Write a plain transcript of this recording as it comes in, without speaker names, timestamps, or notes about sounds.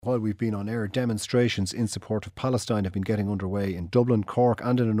While we've been on air, demonstrations in support of Palestine have been getting underway in Dublin, Cork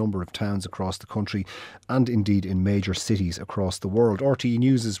and in a number of towns across the country and indeed in major cities across the world. RTE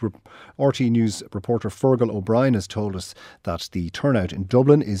News reporter Fergal O'Brien has told us that the turnout in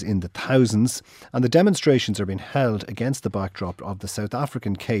Dublin is in the thousands, and the demonstrations are being held against the backdrop of the South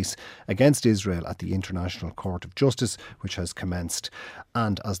African case against Israel at the International Court of Justice, which has commenced,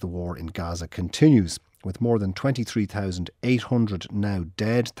 and as the war in Gaza continues. With more than 23,800 now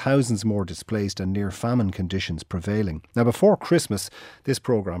dead, thousands more displaced and near famine conditions prevailing. Now, before Christmas, this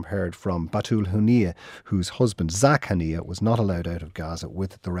programme heard from Batul Hania, whose husband Zach Hania was not allowed out of Gaza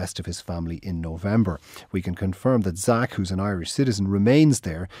with the rest of his family in November. We can confirm that Zach, who's an Irish citizen, remains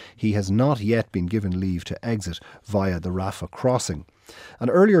there. He has not yet been given leave to exit via the Rafah crossing. And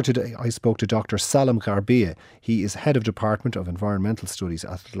earlier today, I spoke to Dr. Salem Gharbia. He is Head of Department of Environmental Studies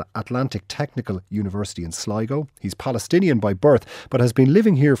at Atlantic Technical University in Sligo. He's Palestinian by birth, but has been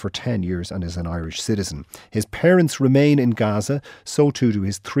living here for 10 years and is an Irish citizen. His parents remain in Gaza, so too do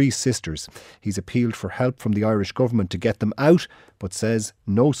his 3 sisters. He's appealed for help from the Irish government to get them out, but says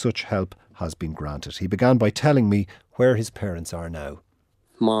no such help has been granted. He began by telling me where his parents are now.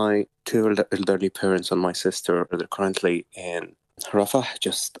 My 2 elderly parents and my sister are currently in Rafah,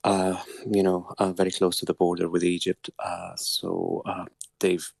 just very close to the border with Egypt. So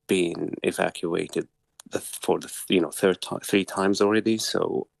they've been evacuated for the 3 times already.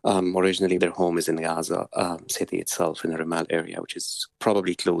 So originally their home is in Gaza city itself, in the Ramal area, which is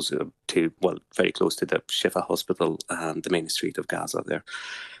probably very close to the Shifa Hospital and the main street of Gaza there.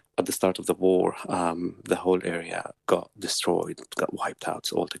 At the start of the war, the whole area got destroyed, got wiped out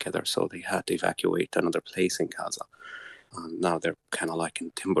altogether. So they had to evacuate another place in Gaza. Now they're kind of like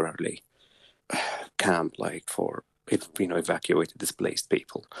in temporarily camp, for evacuated displaced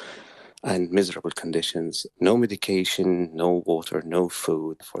people, and miserable conditions. No medication, no water, no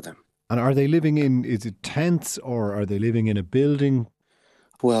food for them. And are they living in, is it tents or are they living in a building?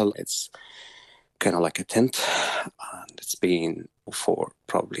 Well, it's kind of like a tent, and it's been for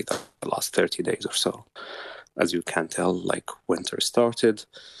probably the last 30 days or so. As you can tell, winter started.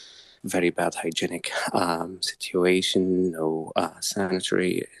 Very bad hygienic situation, no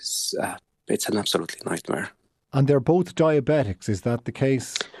sanitary. It's an absolutely nightmare. And they're both diabetics, is that the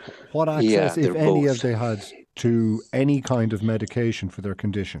case? What access, if any, have they had to any kind of medication for their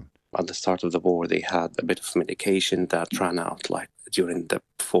condition? At the start of the war, they had a bit of medication that ran out during the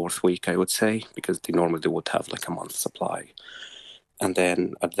 4th week, I would say, because they normally would have a month's supply. And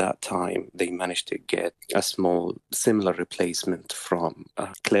then at that time, they managed to get a small similar replacement from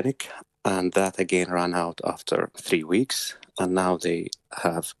a clinic. And that again ran out after 3 weeks. And now they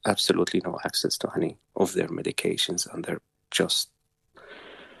have absolutely no access to any of their medications. And they're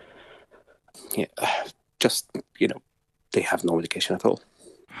they have no medication at all.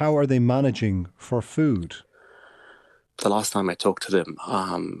 How are they managing for food? The last time I talked to them,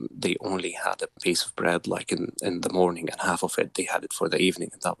 they only had a piece of bread in the morning, and half of it they had it for the evening,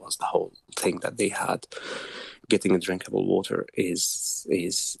 and that was the whole thing that they had. Getting drinkable water is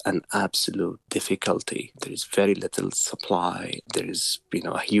an absolute difficulty. There is very little supply. There is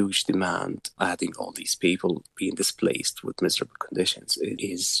a huge demand. Adding all these people being displaced with miserable conditions, it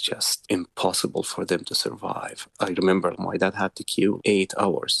is just impossible for them to survive. I remember my dad had to queue 8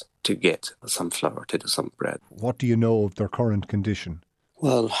 hours to get some flour to do some bread. What do you know of their current condition?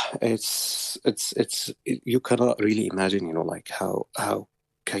 Well, it's you cannot really imagine, how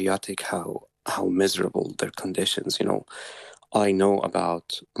chaotic, how miserable their conditions. I know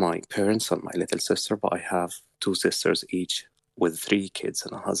about my parents and my little sister, but I have 2 sisters each with 3 kids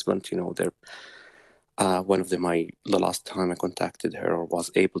and a husband. They're one of them. The last time I contacted her or was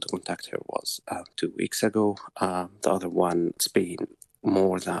able to contact her was 2 weeks ago. The other one, it's been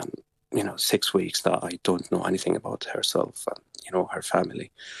more than 6 weeks that I don't know anything about herself and her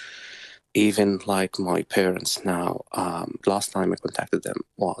family. Even my parents now, last time I contacted them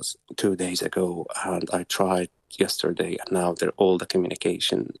was 2 days ago, and I tried yesterday, and now all the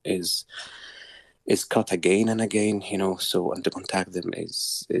communication is cut again and again, so, and to contact them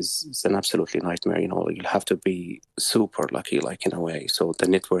is an absolutely nightmare. You'll have to be super lucky, in a way. So the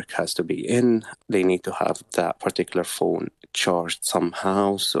network has to be in. They need to have that particular phone charged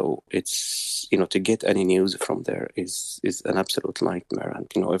somehow. So it's, to get any news from there is an absolute nightmare. And,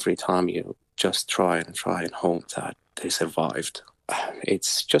 every time you just try and hope that they survived,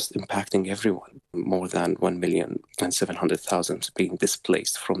 it's just impacting everyone. More than 1,700,000 being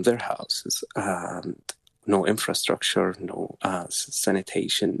displaced from their houses, and no infrastructure, no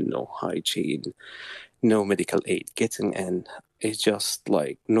sanitation, no hygiene, no medical aid getting in. It's just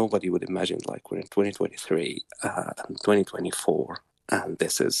nobody would imagine we're in 2023 and 2024, and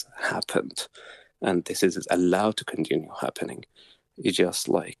this has happened, and this is allowed to continue happening. It's just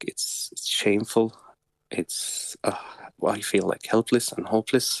like, it's shameful. It's, I feel like helpless and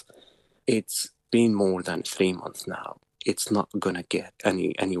hopeless. It's been more than 3 months now. It's not going to get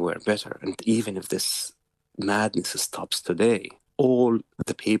anywhere better. And even if this madness stops today, all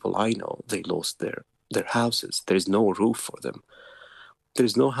the people I know, they lost their houses. There is no roof for them. There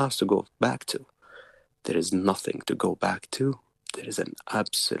is no house to go back to. There is nothing to go back to. There is an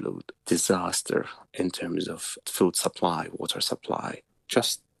absolute disaster in terms of food supply, water supply.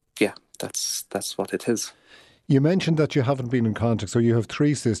 Just, yeah, that's what it is. You mentioned that you haven't been in contact. So you have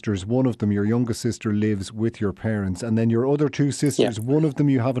 3 sisters. One of them, your youngest sister, lives with your parents. And then your other 2 sisters, one of them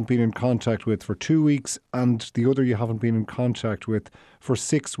you haven't been in contact with for 2 weeks and the other you haven't been in contact with for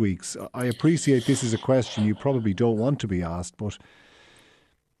 6 weeks. I appreciate this is a question you probably don't want to be asked, but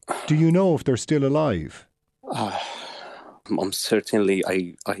do you know if they're still alive? I'm certainly,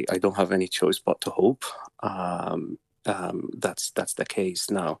 I don't have any choice but to hope. That's the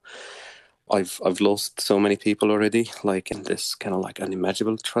case now. I've lost so many people already, like in this kind of like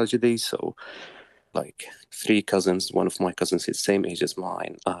unimaginable tragedy. So, like 3 cousins. One of my cousins is the same age as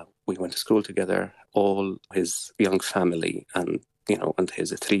mine. We went to school together. All his young family, and and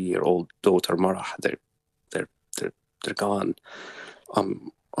his 3-year-old daughter Marah, they're gone.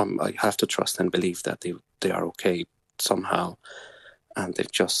 I have to trust and believe that they are okay somehow, and they're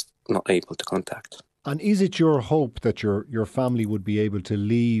just not able to contact. And is it your hope that your family would be able to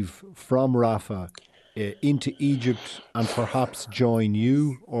leave from Rafah into Egypt and perhaps join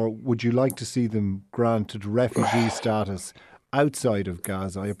you? Or would you like to see them granted refugee status outside of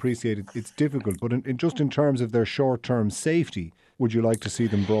Gaza? I appreciate it. It's difficult, but just in terms of their short-term safety, would you like to see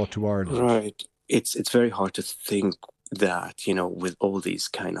them brought to Ireland? Right. It's very hard to think that, with all these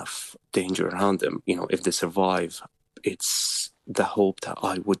kind of danger around them, if they survive, it's the hope that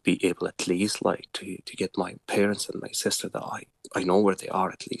I would be able at least like to get my parents and my sister, that I know where they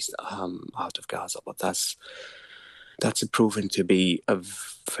are at least, out of Gaza. But that's proven to be a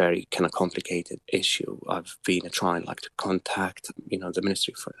very kind of complicated issue. I've been trying to contact, the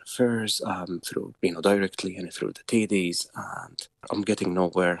Ministry of Foreign Affairs, through, directly and through the TDs, and I'm getting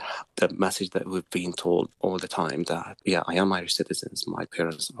nowhere. The message that we've been told all the time that, I am Irish citizens, my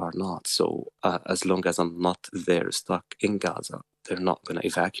parents are not. So as long as I'm not there stuck in Gaza, they're not going to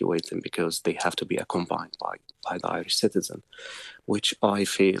evacuate them because they have to be accompanied by the Irish citizen, which I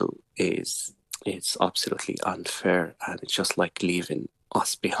feel it's absolutely unfair, and it's just like leaving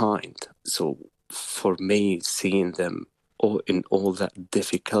us behind. So for me, seeing them in all that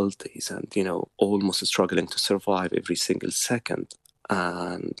difficulties and, almost struggling to survive every single second,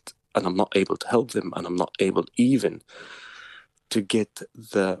 and I'm not able to help them, and I'm not able even to get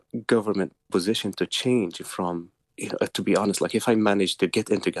the government position to change from, to be honest, like if I managed to get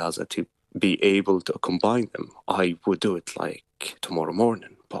into Gaza to be able to combine them, I would do it like tomorrow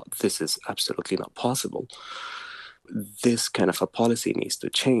morning. But this is absolutely not possible. This kind of a policy needs to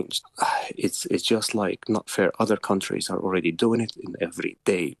change. It's just like not fair. Other countries are already doing it in every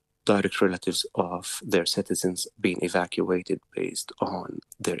day. Direct relatives of their citizens being evacuated based on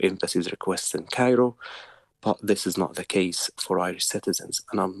their embassy's requests in Cairo. But this is not the case for Irish citizens.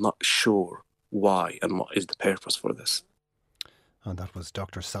 And I'm not sure why and what is the purpose for this. And that was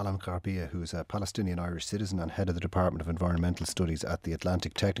Dr. Salem Gharbia, who's a Palestinian-Irish citizen and head of the Department of Environmental Studies at the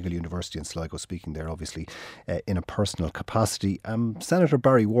Atlantic Technical University in Sligo, speaking there obviously in a personal capacity. Senator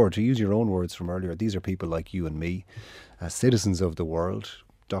Barry Ward, to use your own words from earlier, these are people like you and me, citizens of the world.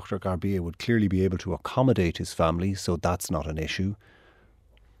 Dr. Gharbia would clearly be able to accommodate his family, so that's not an issue.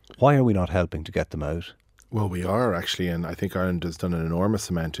 Why are we not helping to get them out? Well, we are actually, and I think Ireland has done an enormous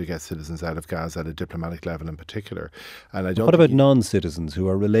amount to get citizens out of Gaza at a diplomatic level in particular. And I don't. What about non-citizens who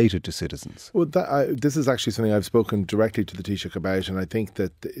are related to citizens? Well, this is actually something I've spoken directly to the Taoiseach about, and I think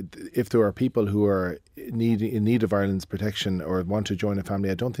that if there are people who are in need of Ireland's protection or want to join a family,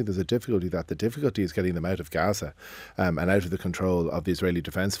 I don't think there's a difficulty. That the difficulty is getting them out of Gaza and out of the control of the Israeli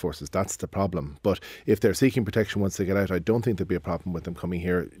Defence Forces. That's the problem. But if they're seeking protection once they get out, I don't think there'd be a problem with them coming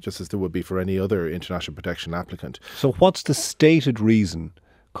here, just as there would be for any other international protection applicant. So what's the stated reason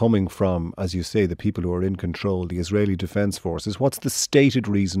coming from, as you say, the people who are in control, the Israeli Defence Forces? What's the stated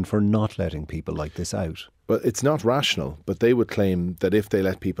reason for not letting people like this out? But it's not rational. But they would claim that if they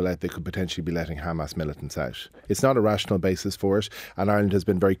let people out, they could potentially be letting Hamas militants out. It's not a rational basis for it, and Ireland has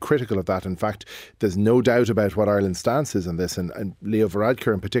been very critical of that. In fact, there's no doubt about what Ireland's stance is on this, and Leo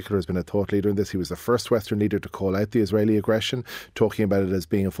Varadkar in particular has been a thought leader in this. He was the first Western leader to call out the Israeli aggression, talking about it as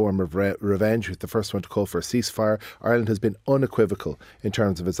being a form of revenge. He was the first one to call for a ceasefire. Ireland has been unequivocal in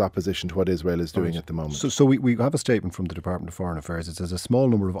terms of its opposition to what Israel is doing at the moment. So we have a statement from the Department of Foreign Affairs. It says a small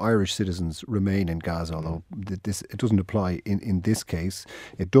number of Irish citizens remain in Gaza, although it doesn't apply in this case.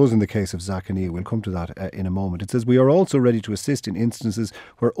 It does in the case of Zakaria. We'll come to that in a moment. It says we are also ready to assist in instances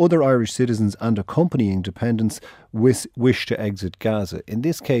where other Irish citizens and accompanying dependents wish to exit Gaza. In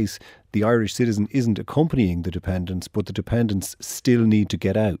this case, the Irish citizen isn't accompanying the dependents, but the dependents still need to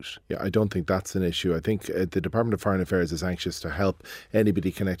get out. Yeah, I don't think that's an issue. I think the Department of Foreign Affairs is anxious to help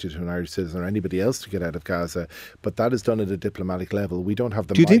anybody connected to an Irish citizen or anybody else to get out of Gaza, but that is done at a diplomatic level. We don't have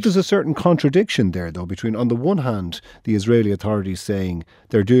the Do you think there's a certain contradiction there, though, between, on the one hand, the Israeli authorities saying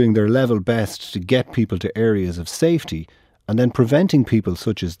they're doing their level best to get people to areas of safety, and then preventing people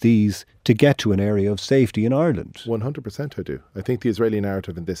such as these to get to an area of safety in Ireland? 100% I do. I think the Israeli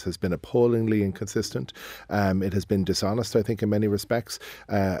narrative in this has been appallingly inconsistent. It has been dishonest, I think, in many respects.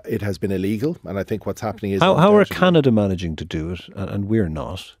 It has been illegal, and I think what's happening is... How are Canada managing to do it, and we're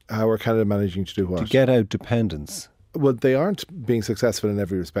not? How are Canada managing to do what? To get out dependents. Well, they aren't being successful in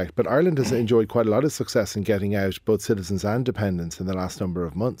every respect, but Ireland has enjoyed quite a lot of success in getting out both citizens and dependents in the last number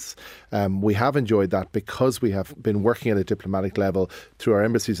of months. We have enjoyed that because we have been working at a diplomatic level through our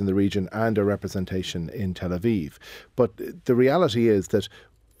embassies in the region and our representation in Tel Aviv. But the reality is that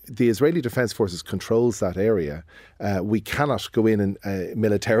the Israeli Defence Forces controls that area. We cannot go in and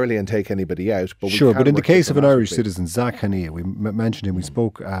militarily and take anybody out. But sure, but in the case of an Irish citizen, Zakaria, we mentioned him, we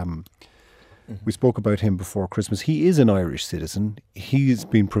spoke about him before Christmas. He is an Irish citizen. He's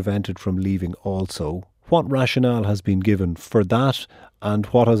been prevented from leaving also. What rationale has been given for that, and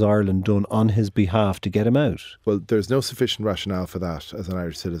what has Ireland done on his behalf to get him out? Well, there's no sufficient rationale for that as an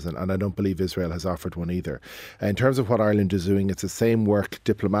Irish citizen, and I don't believe Israel has offered one either. In terms of what Ireland is doing, it's the same work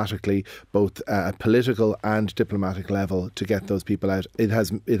diplomatically, both at political and diplomatic level, to get those people out. It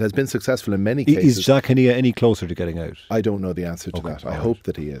has been successful in many cases. Is Zakaria any closer to getting out? I don't know the answer to that. I hope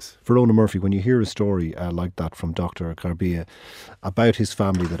that he is. Verona Murphy, when you hear a story like that from Dr. Gharbia about his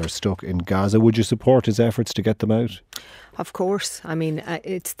family that are stuck in Gaza, would you support his efforts to get them out? Of course. I mean,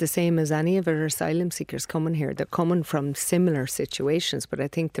 it's the same as any of our asylum seekers coming here. They're coming from similar situations, but I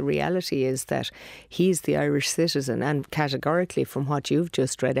think the reality is that he's the Irish citizen, and categorically from what you've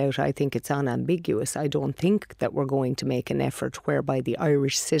just read out, I think it's unambiguous. I don't think that we're going to make an effort whereby the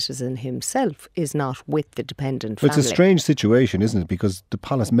Irish citizen himself is not with the dependent family. It's a strange situation, isn't it? Because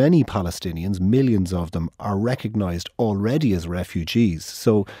many Palestinians, millions of them, are recognised already as refugees.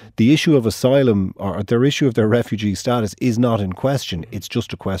 So the issue of asylum, or their issue of their refugee status, is not in question. It's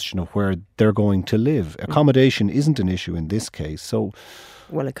just a question of where they're going to live. Accommodation isn't an issue in this case. So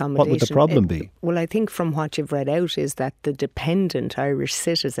what would the problem be? Well, I think from what you've read out is that the dependent Irish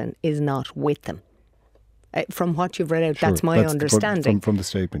citizen is not with them. From what you've read out, sure, that's my understanding. From the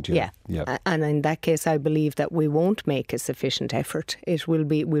statement, yeah. And in that case, I believe that we won't make a sufficient effort. We'll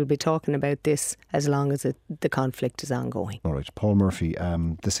be talking about this as long as the conflict is ongoing. All right, Paul Murphy,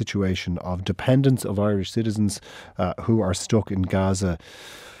 the situation of dependents of Irish citizens who are stuck in Gaza.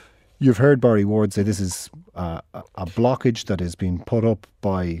 You've heard Barry Ward say this is a blockage that is being put up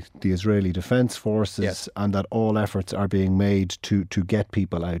by the Israeli Defence Forces, and that all efforts are being made to get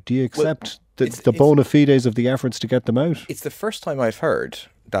people out. Do you accept the bona fides of the efforts to get them out? It's the first time I've heard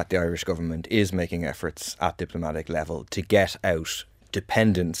that the Irish government is making efforts at diplomatic level to get out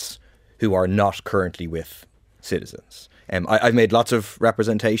dependents who are not currently with citizens. I've made lots of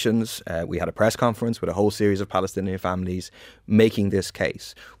representations. We had a press conference with a whole series of Palestinian families making this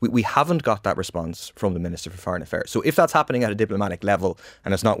case. We haven't got that response from the Minister for Foreign Affairs. So if that's happening at a diplomatic level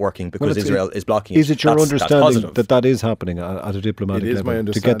and it's not working because Israel is blocking it, is it your understanding that is happening at a diplomatic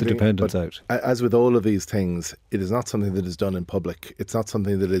level to get the dependents out? As with all of these things, it is not something that is done in public. It's not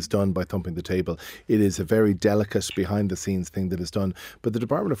something that is done by thumping the table. It is a very delicate behind-the-scenes thing that is done. But the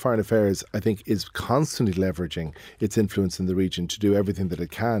Department of Foreign Affairs, I think, is constantly leveraging its influence in the region to do everything that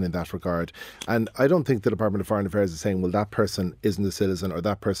it can in that regard. And I don't think the Department of Foreign Affairs is saying, well, that person isn't a citizen or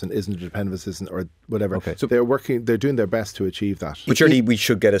that person isn't a dependent citizen or whatever. Okay. So they're doing their best to achieve that. But surely we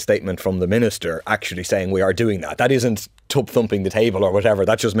should get a statement from the Minister actually saying we are doing that. That isn't thumping the table or whatever.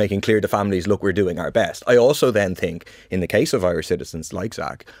 That's just making clear to families, look, we're doing our best. I also then think, in the case of Irish citizens like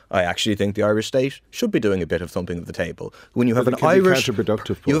Zach, I actually think the Irish state should be doing a bit of thumping of the table. When you have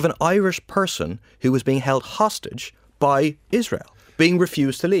you have an Irish person who is being held hostage by Israel being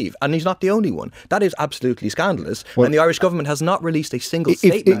refused to leave. And he's not the only one. That is absolutely scandalous. And the Irish government has not released a single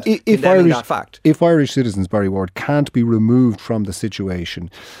statement condemning that fact. If Irish citizens, Barry Ward, can't be removed from the situation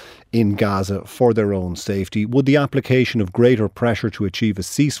in Gaza for their own safety, would the application of greater pressure to achieve a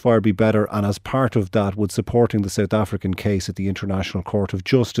ceasefire be better? And as part of that, would supporting the South African case at the International Court of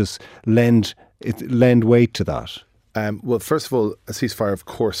Justice lend weight to that? Well, first of all, a ceasefire, of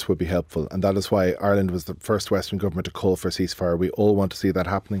course, would be helpful. And that is why Ireland was the first Western government to call for a ceasefire. We all want to see that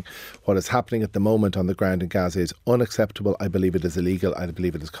happening. What is happening at the moment on the ground in Gaza is unacceptable. I believe it is illegal. I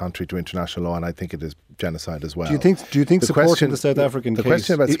believe it is contrary to international law. And I think it is genocide as well. Do you think supporting the South African case,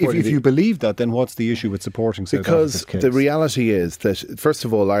 if you believe that, then what's the issue with supporting South Africa's case? Because the reality is that, first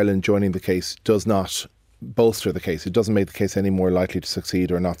of all, Ireland joining the case does not bolster the case. It doesn't make the case any more likely to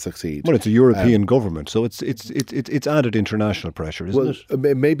succeed or not succeed. Well, it's a European government, so it's added international pressure, isn't it?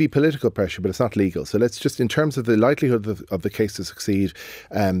 It may be political pressure, but it's not legal. So let's just, in terms of the likelihood of the case to succeed,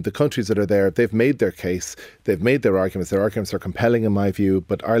 the countries that are there, they've made their case, they've made their arguments. Their arguments are compelling in my view,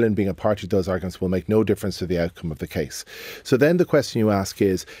 but Ireland being a party to those arguments will make no difference to the outcome of the case. So then the question you ask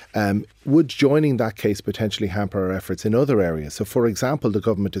is, would joining that case potentially hamper our efforts in other areas? So for example, the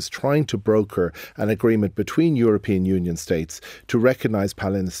government is trying to broker an agreement between European Union states to recognise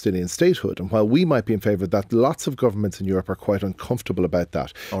Palestinian statehood. And while we might be in favour of that, lots of governments in Europe are quite uncomfortable about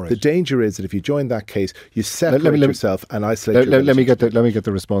that. Right. The danger is that if you join that case, you separate yourself and isolate your let me get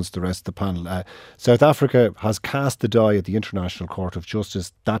the response to the rest of the panel. South Africa has cast the die at the International Court of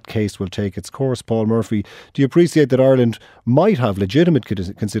Justice. That case will take its course. Paul Murphy, do you appreciate that Ireland might have legitimate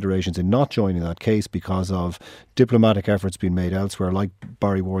considerations in not joining that case because of diplomatic efforts being made elsewhere, like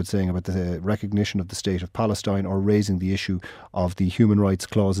Barry Ward saying about the recognition of the state of Palestine, or raising the issue of the human rights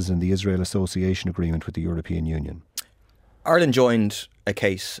clauses in the Israel Association Agreement with the European Union? Ireland joined a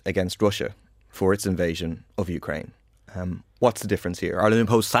case against Russia for its invasion of Ukraine. What's the difference here? Ireland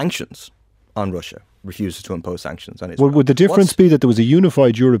imposed sanctions on Russia, refuses to impose sanctions on Israel. Well, would the difference be that there was a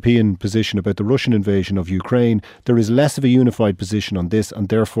unified European position about the Russian invasion of Ukraine? There is less of a unified position on this, and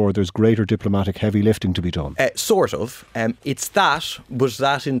therefore there's greater diplomatic heavy lifting to be done. Sort of. It's that, but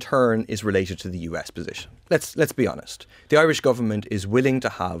that in turn is related to the US position. Let's be honest. The Irish government is willing to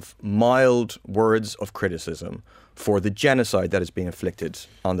have mild words of criticism for the genocide that is being inflicted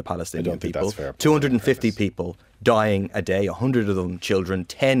on the Palestinian people. 250 people dying a day, 100 of them children,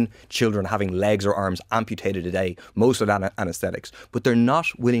 10 children having legs or arms amputated a day, most of anaesthetics. But they're not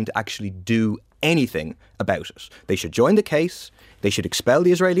willing to actually do anything about it. They should join the case. They should expel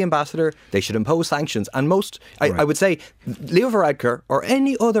the Israeli ambassador. They should impose sanctions. And I would say, Leo Varadkar or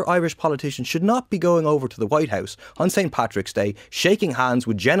any other Irish politician should not be going over to the White House on St. Patrick's Day, shaking hands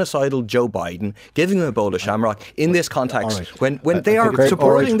with genocidal Joe Biden, giving him a bowl of shamrock in this context, when they are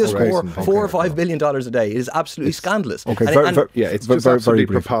supporting this war $4 or $5 billion a day. It is absolutely scandalous. It's just absolutely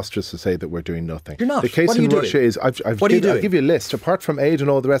preposterous to say that we're doing nothing. You're not. The case in Russia is, I'll give you a list. Apart from aid and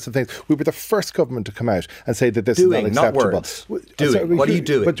all the rest of the things, we were the first government to come out and say that this is not acceptable. Not words. Doing. What are you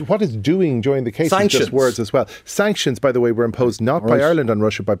doing? But what is doing during the case sanctions. Is just words as well. Sanctions, by the way, were imposed not by Ireland on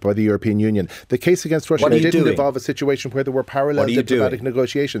Russia, but by the European Union. The case against Russia didn't involve a situation where there were parallel diplomatic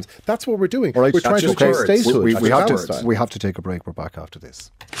negotiations. That's what we're doing. We're trying to achieve statehood. We have to take a break. We're back after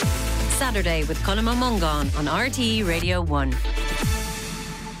this. Saturday with Colm O'Mungan on RTE Radio 1.